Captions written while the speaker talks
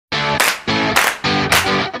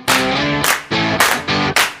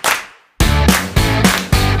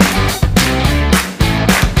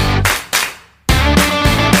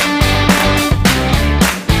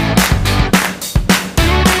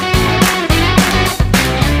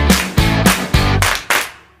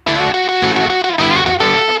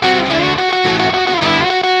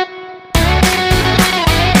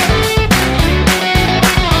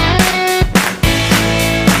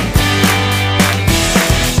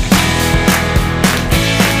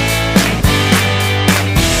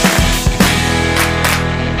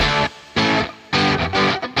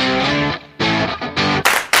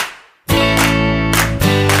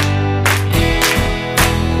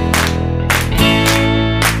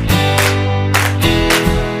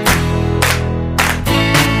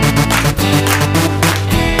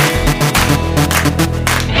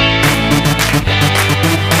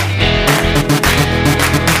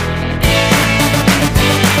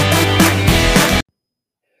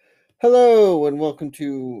Hello and welcome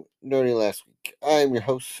to Nerdy Last Week. I'm your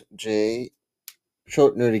host, Jay,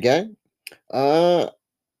 short nerdy guy.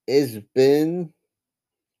 It's been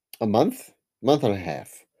a month and a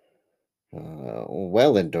half,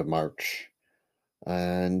 well into March,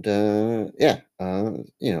 and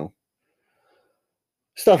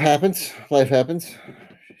stuff happens, life happens,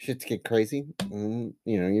 shits get crazy, and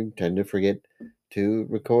you tend to forget to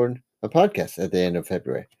record a podcast at the end of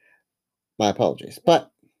February. My apologies, but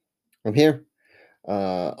I'm here.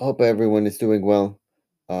 Hope everyone is doing well.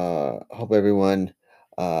 Hope everyone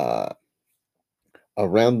uh,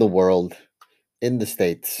 around the world, in the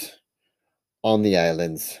States, on the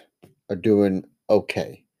islands, are doing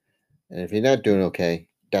okay. And if you're not doing okay,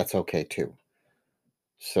 that's okay too.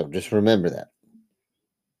 So just remember that.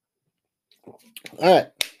 All right,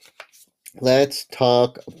 let's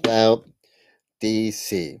talk about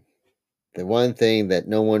DC. The one thing that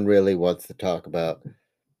no one really wants to talk about,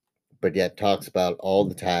 but yet talks about all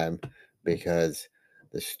the time because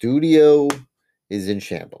the studio is in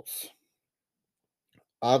shambles.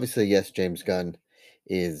 Obviously, yes, James Gunn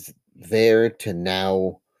is there to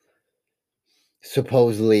now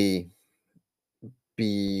supposedly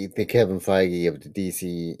be the Kevin Feige of the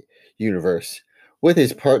DC universe with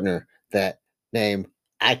his partner, that name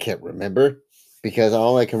I can't remember because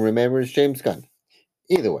all I can remember is James Gunn.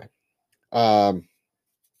 Either way, um,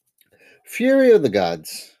 Fury of the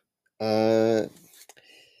Gods. Uh,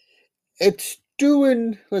 it's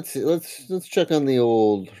doing. Let's see. Let's check on the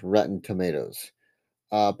old Rotten Tomatoes.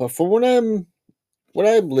 But for what I'm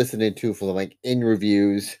listening to for like in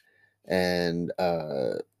reviews and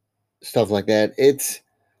stuff like that, it's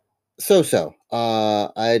so.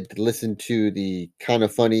 I'd listened to the kind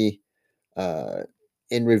of funny uh,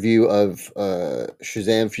 in review of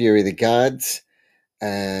Shazam: Fury of the Gods,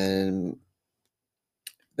 and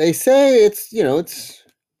they say it's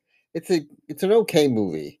an okay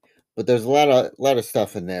movie, but there's a lot of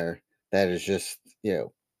stuff in there that is just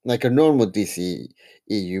like a normal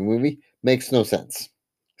DCEU movie makes no sense.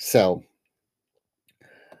 So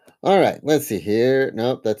all right, let's see here.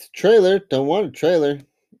 Nope, that's a trailer. Don't want a trailer.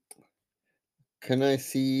 Can I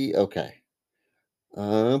see? Okay.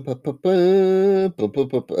 Oh,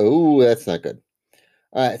 that's not good.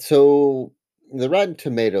 All right, so the Rotten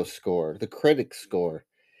Tomato score, the critic score,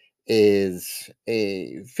 is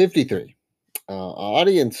a 53.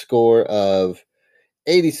 Audience score of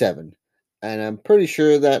 87. And I'm pretty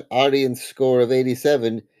sure that audience score of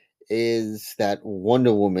 87 is that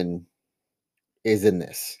Wonder Woman is in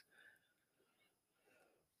this.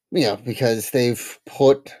 Because they've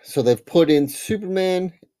put in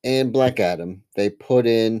Superman and Black Adam. They put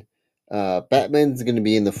in Batman's going to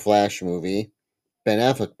be in the Flash movie, Ben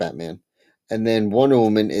Affleck Batman, and then Wonder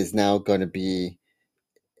Woman is going to be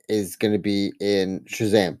in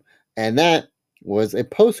Shazam, and that was a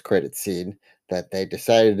post-credit scene that they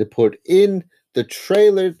decided to put in the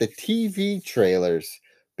TV trailers,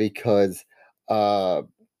 because uh,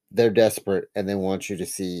 they're desperate and they want you to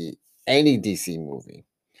see any DC movie.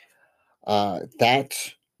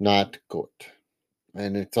 That's not good.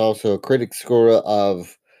 And it's also a critic score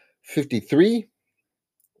of 53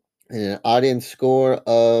 and an audience score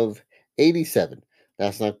of 87.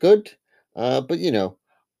 That's not good. But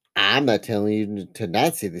I'm not telling you to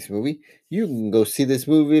not see this movie. You can go see this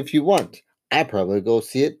movie if you want. I probably go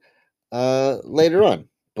see it later on.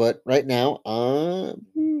 But right now,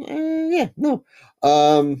 yeah, no.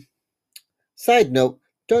 Um, Side note,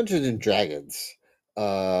 Dungeons and Dragons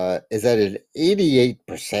is at an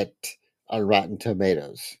 88% on Rotten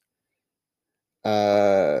Tomatoes.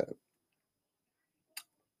 Uh,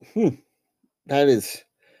 hmm,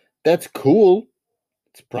 that's cool.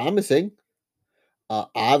 It's promising.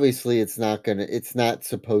 Obviously, it's not gonna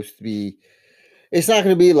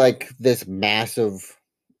be like this massive,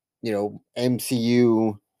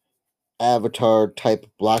 MCU Avatar type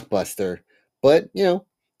blockbuster, but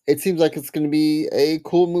it seems like it's gonna be a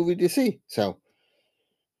cool movie to see. So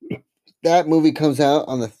that movie comes out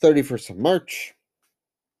on the 31st of March.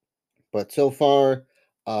 But so far,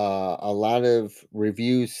 a lot of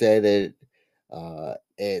reviews say that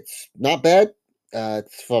it's not bad.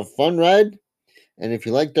 It's a fun ride, and if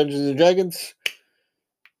you like Dungeons and Dragons,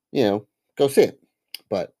 go see it.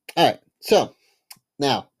 But all right, so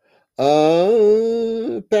now,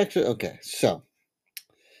 back to okay. So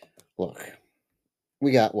look,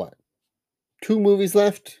 we got what, 2 movies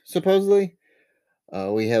left supposedly.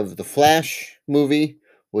 We have the Flash movie,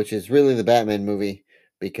 which is really the Batman movie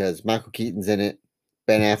because Michael Keaton's in it,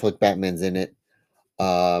 Ben Affleck Batman's in it.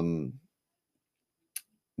 Um,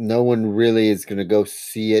 no one really is going to go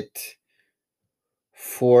see it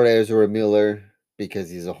for Ezra Miller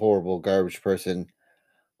because he's a horrible garbage person.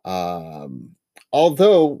 Um,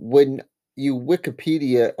 Although when you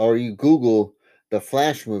Wikipedia or you Google the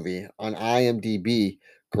Flash movie on IMDb,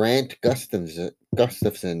 Grant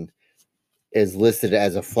Gustafson is listed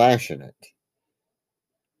as a Flash in it.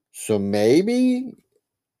 So maybe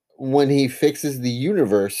when he fixes the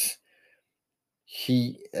universe,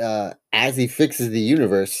 he as he fixes the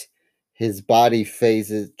universe, his body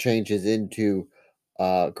phases changes into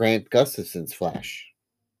Grant Gustafson's Flash.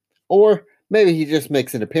 Or maybe he just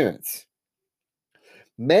makes an appearance.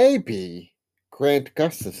 Maybe Grant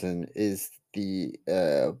Gustafson is the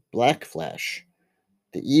Black Flash,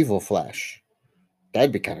 the evil Flash.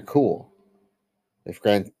 That'd be kind of cool if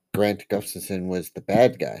Grant Gustafson was the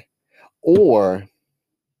bad guy. Or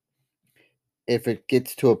if it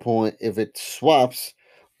gets to a point, if it swaps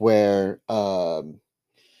where the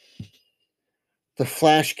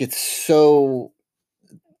Flash gets so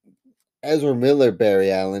Ezra Miller,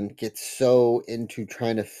 Barry Allen, gets so into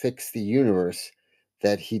trying to fix the universe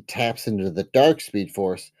that he taps into the dark speed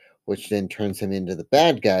force, which then turns him into the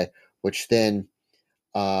bad guy, which then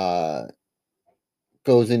uh,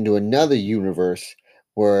 goes into another universe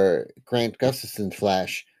where Grant Gustafson's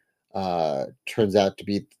Flash turns out to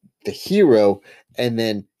be the hero, and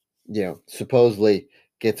then supposedly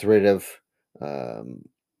gets rid of um,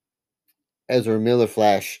 Ezra Miller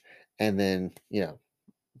Flash, and then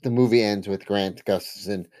the movie ends with Grant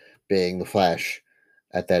Gustafson being the Flash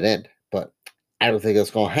at that end. But I don't think that's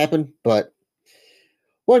going to happen. But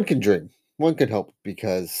one can dream, one can hope,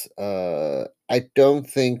 because I don't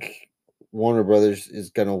think Warner Brothers is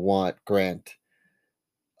going to want Grant,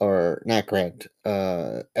 or not Grant,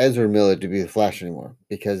 Ezra Miller to be the Flash anymore,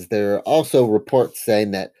 because there are also reports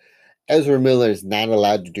saying that Ezra Miller is not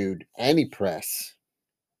allowed to do any press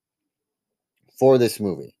for this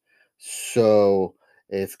movie. So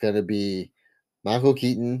it's going to be Michael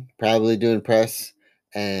Keaton probably doing press,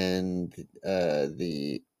 and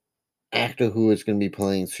the actor who is going to be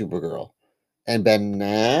playing Supergirl, and Ben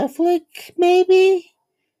Affleck maybe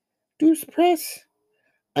do some press.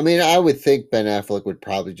 I mean, I would think Ben Affleck would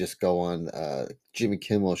probably just go on Jimmy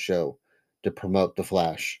Kimmel show to promote the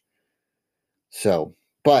Flash. So,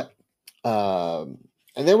 but and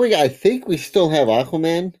then I think we still have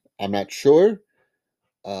Aquaman. I'm not sure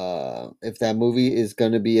if that movie is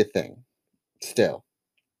going to be a thing still.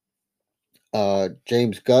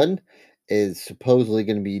 James Gunn is supposedly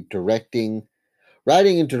going to be writing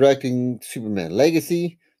and directing Superman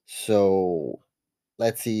Legacy. So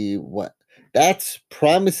let's see what that's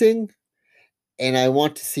promising, and I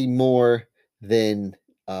want to see more than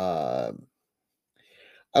uh,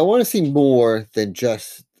 I want to see more than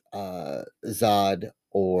just Zod,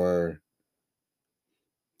 or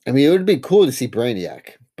I mean, it would be cool to see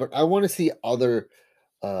Brainiac, but I want to see other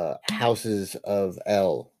houses of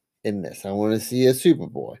L in this. I want to see a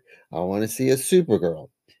Superboy. I want to see a Supergirl.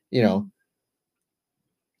 You know,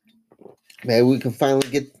 maybe we can finally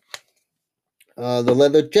get the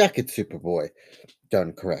leather jacket Superboy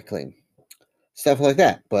done correctly. Stuff like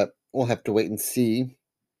that. But we'll have to wait and see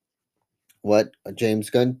what James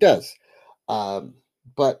Gunn does.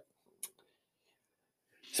 But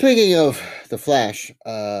speaking of the Flash,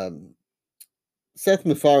 Seth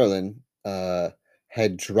MacFarlane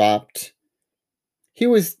had dropped. He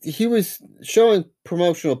was showing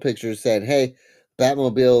promotional pictures saying, "Hey,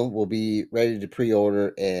 Batmobile will be ready to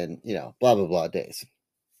pre-order in blah blah blah days."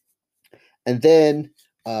 And then,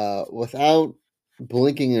 without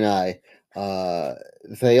blinking an eye,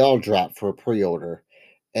 they all dropped for a pre-order,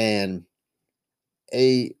 and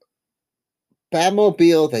a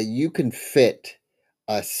Batmobile that you can fit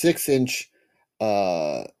a 6-inch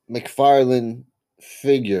McFarlane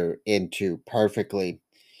figure into perfectly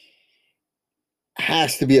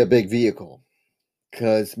has to be a big vehicle,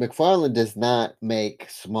 because McFarlane does not make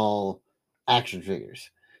small action figures.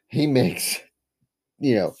 He makes,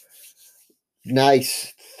 you know,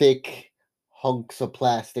 nice, thick hunks of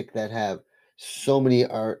plastic that have so many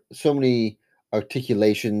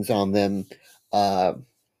articulations on them. Uh,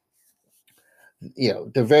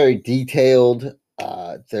 they're very detailed.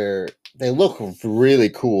 They look really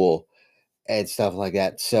cool and stuff like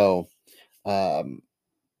that. So, um,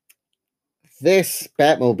 this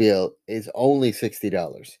Batmobile is only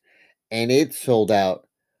 $60, and it sold out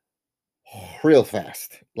real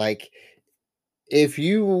fast. Like, if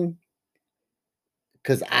you,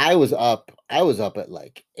 because I was up at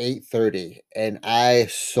like 8:30, and I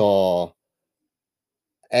saw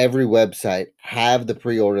every website have the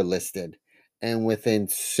pre-order listed, and within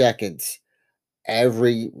seconds,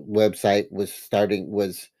 every website was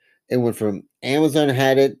it went from Amazon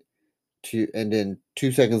had it, and then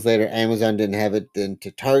 2 seconds later, Amazon didn't have it. Then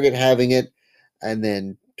to Target having it, and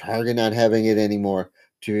then Target not having it anymore.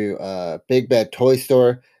 To Big Bad Toy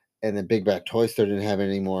Store, and then Big Bad Toy Store didn't have it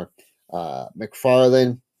anymore.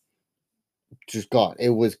 Mcfarlane just gone. It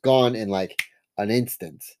was gone in like an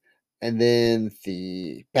instance. And then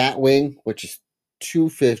the Batwing, which is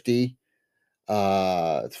 250.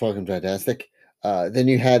 It's fucking fantastic. Then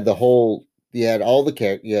you had you had all the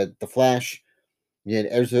characters. You had the Flash. You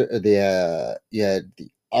had you had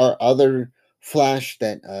the our other Flash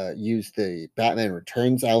that used the Batman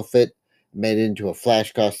Returns outfit, made it into a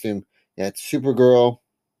Flash costume. You had Supergirl.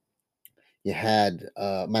 You had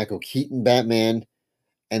Michael Keaton Batman,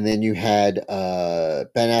 and then you had Ben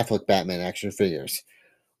Affleck Batman action figures,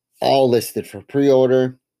 all listed for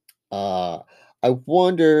pre-order. Uh, I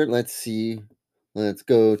wonder. Let's see. Let's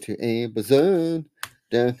go to Amazon.com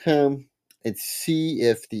and see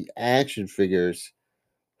if the action figures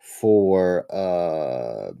for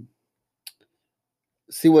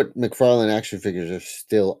see what McFarlane action figures are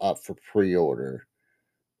still up for pre-order.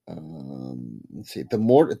 Let's see. Ben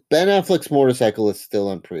Affleck's motorcycle is still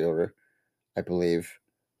on pre-order, I believe.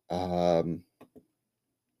 Um,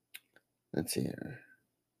 let's see here.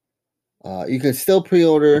 You can still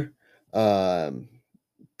pre-order the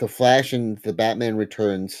Flash and the Batman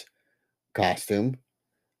Returns costume.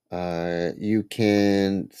 You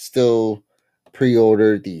can still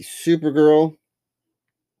pre-order the Supergirl.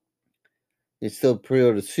 You still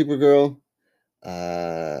pre-order Supergirl.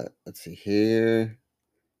 Let's see here.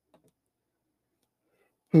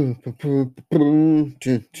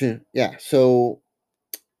 Yeah, so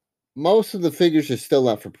most of the figures are still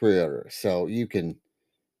up for pre-order. So you can,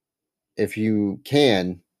 if you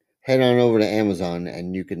can, head on over to Amazon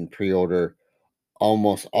and you can pre-order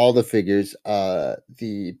almost all the figures.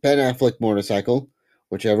 The Ben Affleck motorcycle,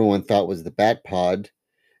 which everyone thought was the Bat Pod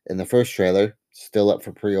in the first trailer, still up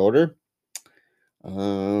for pre-order.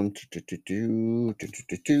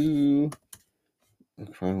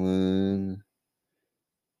 McFarlane.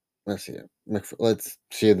 Let's see. Let's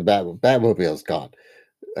see the Batmobile's gone.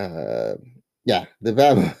 Yeah, the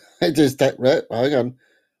Batmobile. I just right. Hang on,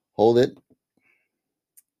 hold it.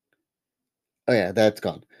 Oh yeah, that's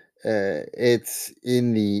gone. It's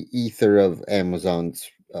in the ether of Amazon's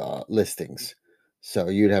listings, so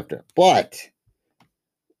you'd have to. But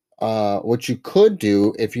what you could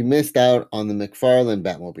do if you missed out on the McFarlane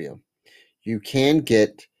Batmobile, you can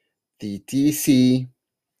get the DC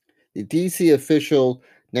official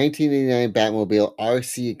 1989 Batmobile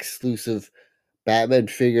RC exclusive Batman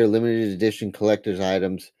figure limited edition collector's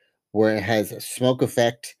items, where it has a smoke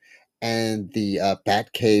effect and the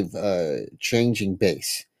Batcave changing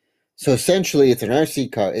base. So essentially, it's an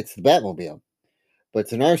RC car. It's the Batmobile, but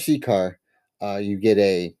it's an RC car. You get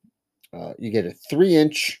a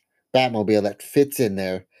 3-inch Batmobile that fits in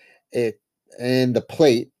there. It and the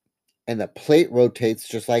plate rotates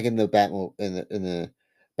just like in the in the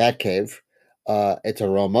Batcave. It's a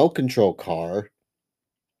remote control car.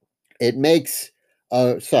 It makes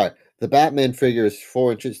the Batman figure is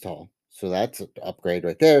 4 inches tall, so that's an upgrade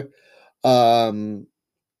right there. Um,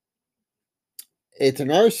 it's an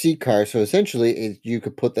RC car, so essentially you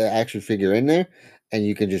could put the action figure in there and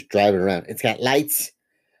you can just drive it around. It's got lights,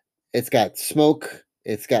 it's got smoke,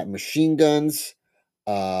 it's got machine guns.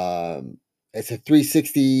 Um, it's a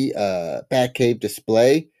 360 Batcave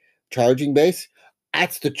display charging base.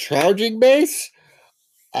 That's the charging base.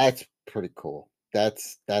 That's pretty cool.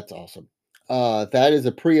 That's awesome. That is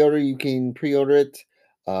a pre-order. You can pre-order it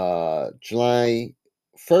July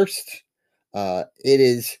 1st. It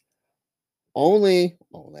is only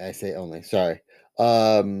I say only, sorry.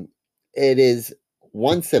 It is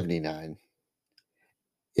 179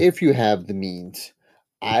 if you have the means.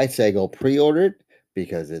 I say go pre-order it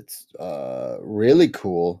because it's really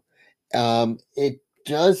cool. It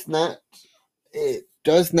does not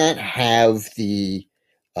have the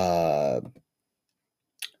uh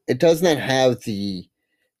it does not have the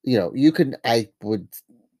you can I would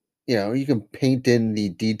you can paint in the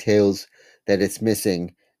details that it's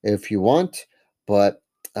missing if you want, but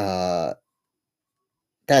uh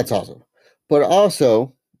that's awesome. But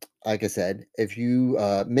also, like I said, if you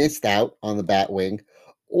missed out on the Batwing,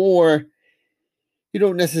 or you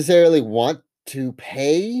don't necessarily want to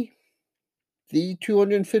pay the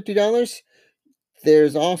 $250,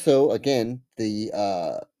 there's also again the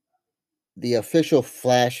official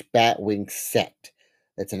Flash Batwing set.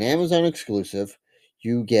 It's an Amazon exclusive.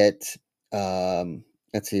 You get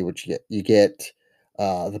let's see what you get. You get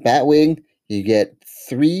the Batwing. You get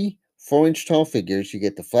 3 4-inch tall figures. You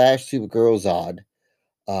get the Flash, Supergirl, Zod.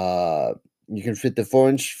 Uh, you can fit the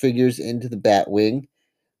 4-inch figures into the Batwing.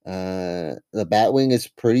 The Batwing is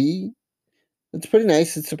pretty. It's pretty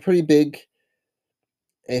nice. It's a pretty big.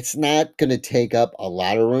 It's not gonna take up a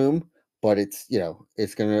lot of room, but it's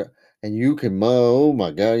gonna. And you can oh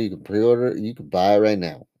my god, you can pre-order. You can buy it right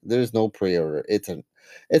now. There's no pre-order. It's an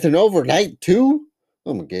overnight too.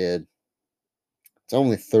 Oh my god, it's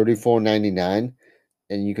only $34.99,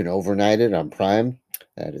 and you can overnight it on Prime.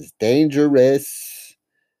 That is dangerous.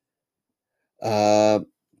 Uh,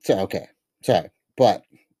 so okay, sorry, but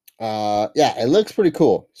yeah, it looks pretty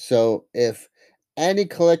cool. So if any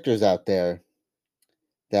collectors out there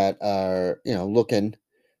that are looking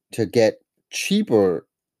to get cheaper,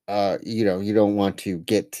 you don't want to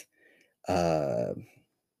get uh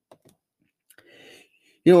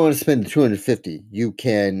you don't want to spend the 250. You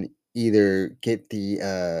can either get the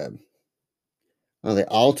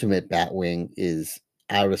ultimate Batwing is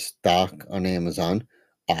out of stock on Amazon,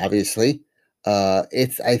 obviously.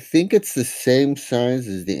 I think it's the same size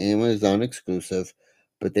as the Amazon exclusive,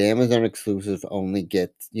 but the Amazon exclusive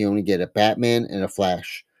you only get a Batman and a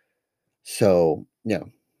Flash. So,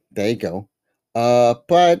 there you go.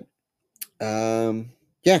 But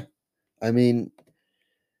yeah, I mean,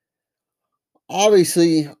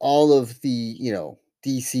 obviously all of the,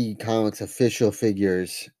 DC Comics official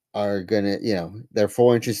figures are gonna, they're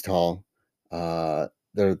 4 inches tall. They're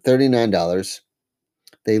 $39.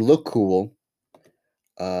 They look cool.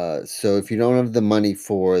 So if you don't have the money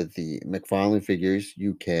for the Mcfarlane figures,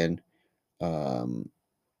 um,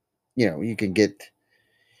 you can get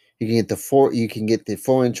the 4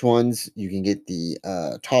 inch ones. You can get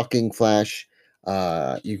the talking Flash.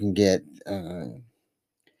 You can get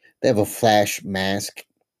they have a Flash mask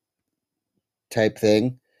type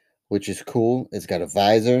thing, which is cool. It's got a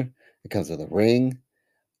visor. It comes with a ring.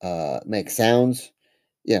 Makes sounds.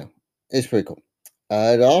 Yeah, it's pretty cool.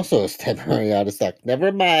 It also is temporarily out of stock.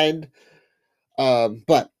 Never mind.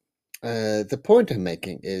 But the point I'm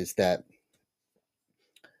making is that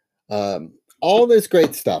um, all this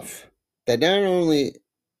great stuff that not only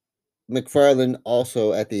McFarlane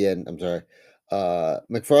also at the end. I'm sorry.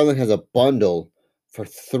 McFarlane has a bundle for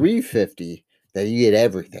 350 that you get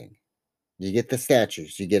everything. You get the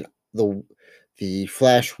statues. You get the the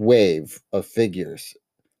flash wave of figures,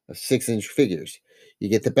 of 6 inch figures. You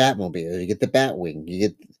get the Batmobile. You get the Batwing. You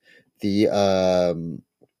get the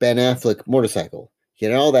Ben Affleck motorcycle. You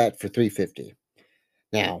get all that for 350.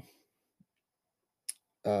 Now,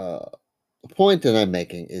 uh, the point that I'm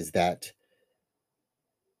making is that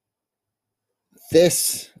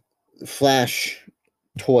this Flash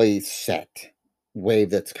toy set wave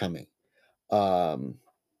that's coming, um,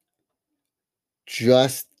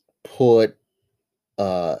 just put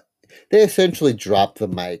they essentially dropped the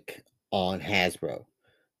mic on Hasbro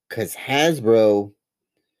because Hasbro.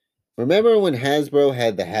 Remember when Hasbro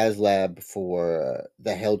had the HasLab for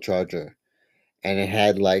the Hell Charger, and it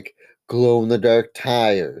had like glow in the dark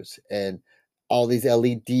tires and all these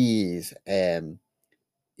LEDs, and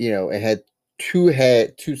it had two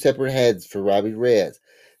separate heads for Robbie Reyes.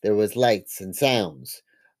 There was lights and sounds.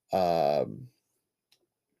 Um,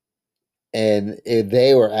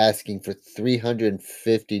 they were asking for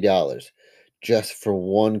 $350 just for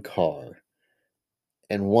one car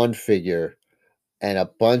and one figure and a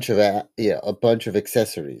bunch of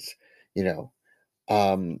accessories. You know,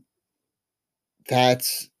 um,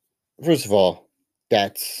 that's first of all,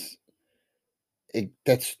 that's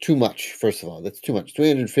that's too much. First of all, that's too much.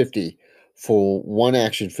 350 for one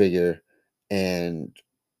action figure and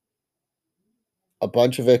a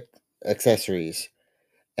bunch of accessories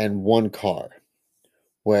and one car.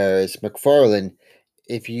 Whereas McFarlane,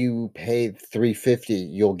 if you pay 350,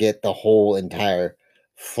 you'll get the whole entire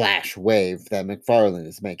Flash wave that McFarlane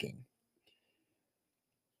is making.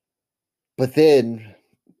 But then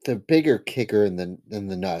the bigger kicker in the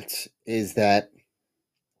nuts is that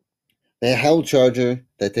the Hell Charger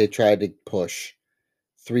that they tried to push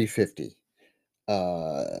 350.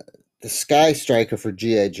 Uh, the Sky Striker for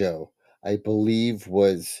GI Joe, I believe,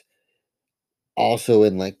 was also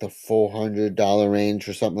in like the $400 range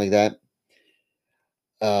or something like that.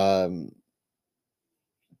 Um,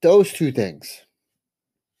 those two things,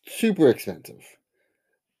 super expensive.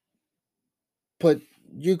 But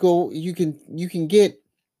you can get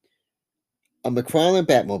a McFarlane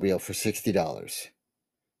Batmobile for $60,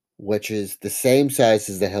 which is the same size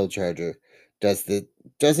as the Hell Charger.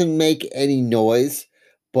 Doesn't make any noise,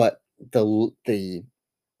 but the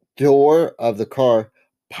door of the car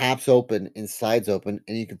pops open and slides open,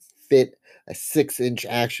 and you can fit a 6 inch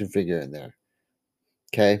action figure in there.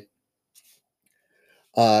 Okay.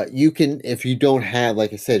 You can, if you don't have,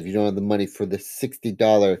 like I said, if you don't have the money for the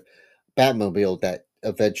 $60 Batmobile that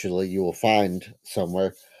eventually you will find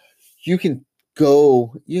somewhere, you can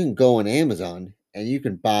you can go on Amazon and you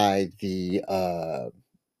can buy the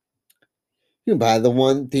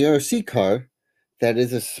RC car that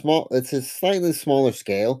is it's a slightly smaller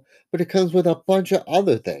scale, but it comes with a bunch of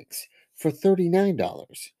other things for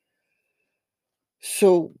 $39.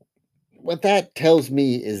 So what that tells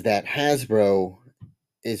me is that Hasbro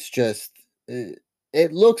is just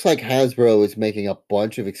it looks like Hasbro is making a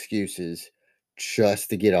bunch of excuses just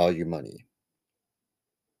to get all your money.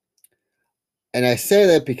 And I say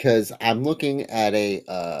that because I'm looking at a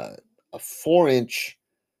 4-inch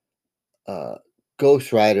uh,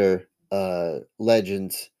 Ghost Rider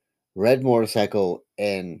Legends red motorcycle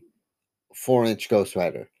and 4-inch Ghost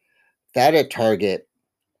Rider. That at Target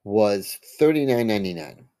was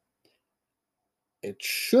 $39.99. It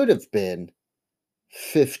should have been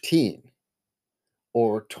 15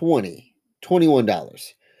 or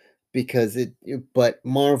 $21 because but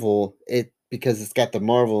Marvel because it's got the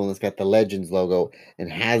Marvel and it's got the Legends logo,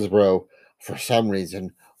 and Hasbro for some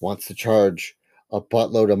reason wants to charge a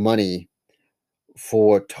buttload of money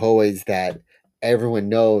for toys that everyone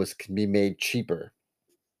knows can be made cheaper.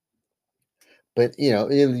 But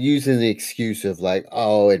using the excuse of like,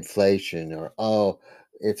 oh, inflation, or oh,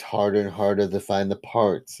 it's harder and harder to find the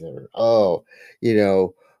parts, or oh, you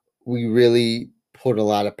know, we really put a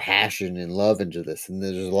lot of passion and love into this, and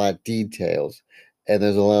there's a lot of details, and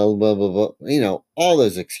there's a lot of blah blah blah, all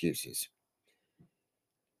those excuses.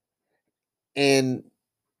 And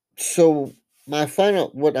so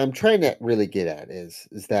what I'm trying to really get at is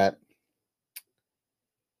that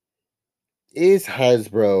is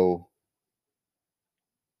Hasbro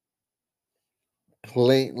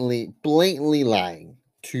blatantly lying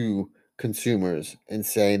to consumers and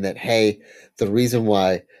saying that, hey, the reason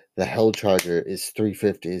why the Hell Charger is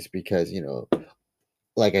 350 is because,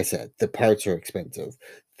 like I said, the parts are expensive.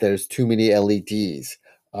 There's too many LEDs.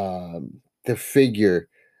 The figure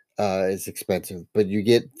is expensive, but you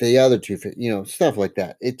get the other two, stuff like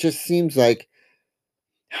that. It just seems like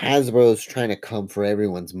Hasbro's trying to come for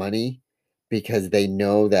everyone's money because they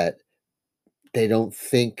know that they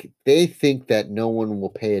think that no one will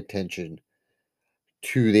pay attention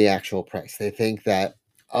to the actual price. They think that,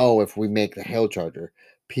 oh, if we make the Hail Charger,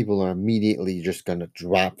 people are immediately just going to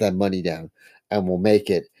drop that money down and we'll make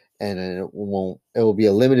it, and then it will be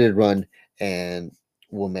a limited run, and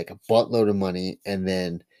we'll make a buttload of money, and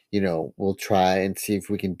then we'll try and see if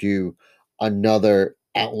we can do another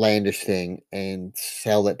outlandish thing and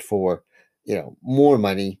sell it for more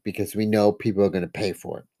money because we know people are going to pay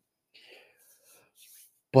for it.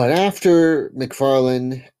 But after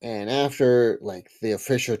Mcfarlane and after like the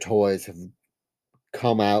official toys have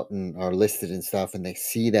come out and are listed and stuff, and they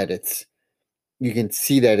see that you can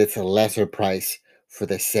see that it's a lesser price for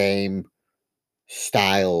the same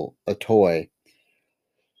style of toy.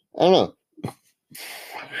 I don't know.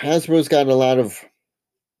 Hasbro's got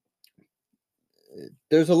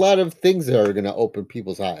there's a lot of things that are going to open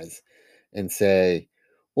people's eyes and say,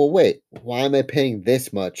 well, wait, why am I paying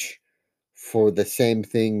this much for the same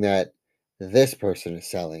thing that this person is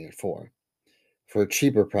selling it for a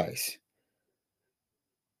cheaper price?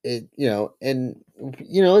 And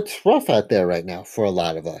it's rough out there right now for a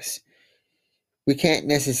lot of us. We can't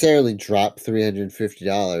necessarily drop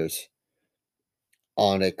 $350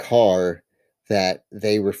 on a car that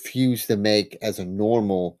they refuse to make as a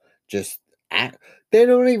normal. Just act, they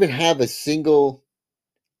don't even have a single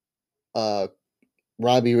uh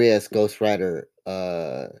Robbie Reyes Ghost Rider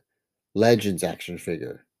Legends action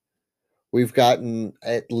figure. We've gotten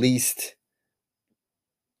at least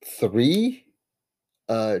 3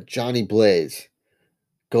 Johnny Blaze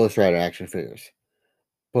Ghost Rider action figures,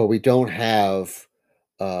 but we don't have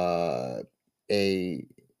uh, a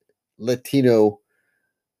Latino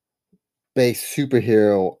based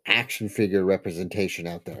superhero action figure representation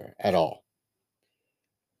out there at all.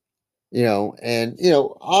 And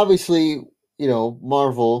obviously,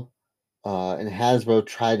 Marvel and Hasbro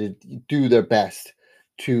try to do their best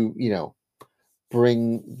to,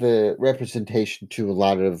 bring the representation to a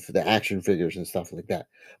lot of the action figures and stuff like that.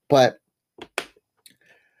 But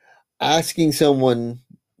asking someone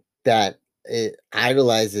that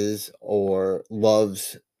idolizes or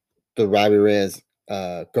loves the Robbie Reyes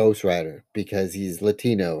Ghost Rider because he's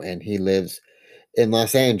Latino and he lives in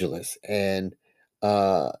Los Angeles, and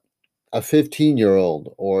a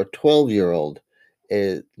 15-year-old or 12-year-old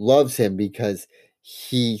loves him because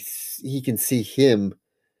he can see him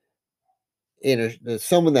in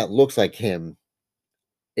someone that looks like him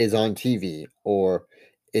is on TV or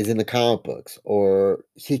is in the comic books, or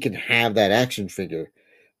he can have that action figure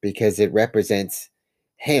because it represents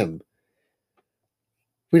him.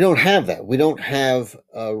 We don't have that. We don't have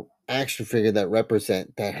action figure that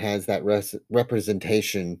has that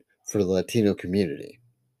representation for the Latino community.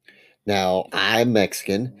 Now, I'm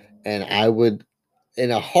Mexican, and I would,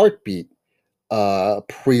 in a heartbeat,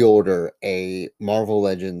 pre-order a Marvel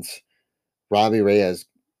Legends Robbie Reyes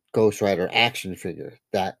Ghost Rider action figure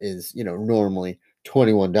that is, normally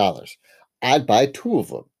 $21. I'd buy two of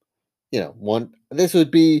them. One. This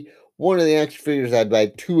would be one of the action figures. I'd buy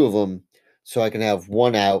two of them so I can have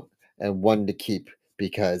one out and one to keep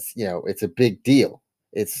because it's a big deal.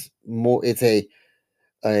 It's more. It's a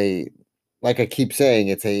like I keep saying,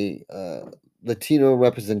 it's a Latino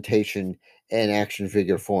representation in action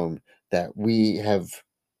figure form that we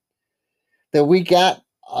got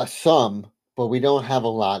some, but we don't have a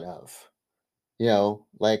lot of.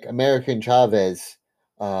 Like American Chavez,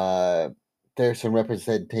 uh, there's some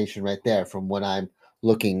representation right there from what I'm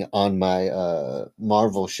looking on my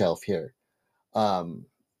Marvel shelf here. Um,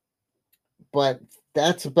 but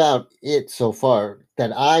that's about it so far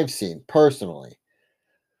that I've seen personally.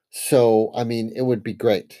 So, I mean, it would be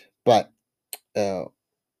great. But uh,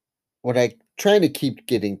 what I try to keep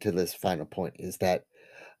getting to this final point is that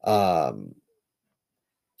um,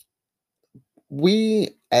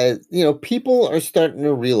 people are starting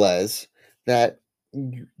to realize that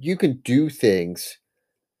you can do things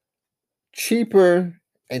cheaper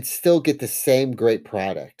and still get the same great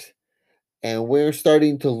product. And we're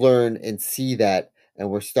starting to learn and see that, and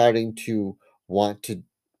we're starting to want to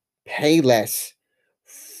pay less,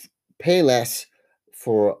 f- pay less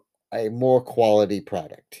for a more quality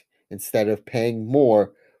product instead of paying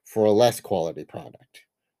more for a less quality product.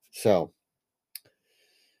 So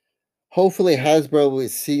hopefully Hasbro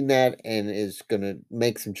is seeing that and is going to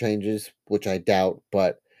make some changes, which I doubt,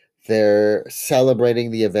 but they're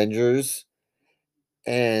celebrating the Avengers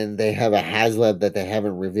and they have a HasLab that they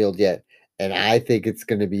haven't revealed yet. And I think it's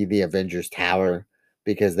going to be the Avengers Tower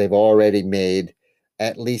because they've already made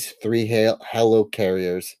at least three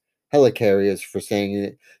helicarriers for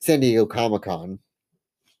San Diego Comic Con.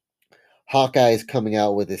 Hawkeye's coming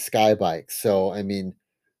out with his sky bike. So, I mean,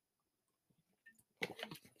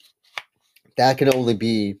 that can only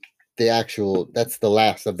be that's the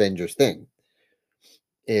last Avengers thing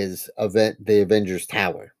is the Avengers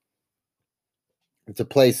Tower. It's a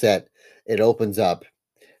place that it opens up.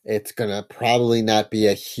 It's gonna probably not be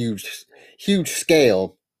a huge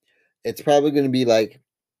scale. It's probably gonna be like,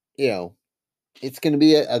 you know, it's gonna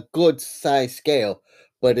be a good size scale,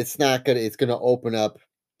 but it's gonna open up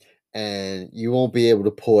and you won't be able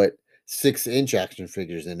to put 6-inch action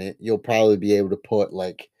figures in it. You'll probably be able to put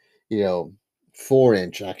like, you know,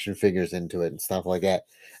 4-inch action figures into it and stuff like that.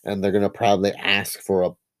 And they're gonna probably ask for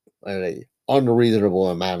a unreasonable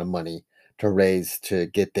amount of money to raise to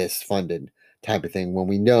get this funded type of thing. When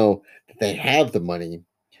we know that they have the money,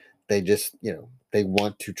 they just they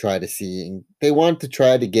want to try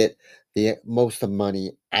to get the most of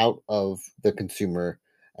money out of the consumer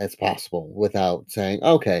as possible without saying,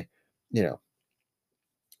 okay, you know,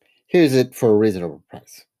 here's it for a reasonable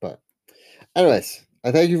price. But anyways,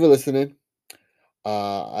 I thank you for listening.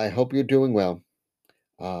 I hope you're doing well.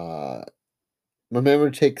 Uh,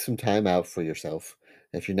 Remember to take some time out for yourself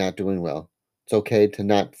if you're not doing well. It's okay to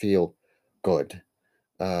not feel good.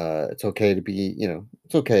 It's okay to be,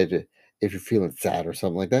 it's okay to if you're feeling sad or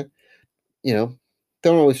something like that. You know,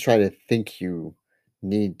 don't always try to think you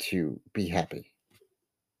need to be happy.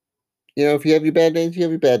 If you have your bad days, you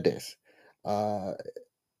have your bad days. Uh,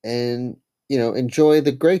 and enjoy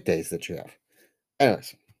the great days that you have.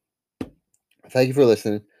 Anyways, thank you for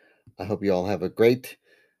listening. I hope you all have a great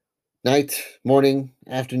night, morning,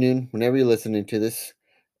 afternoon, whenever you're listening to this.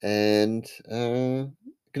 And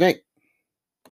good night.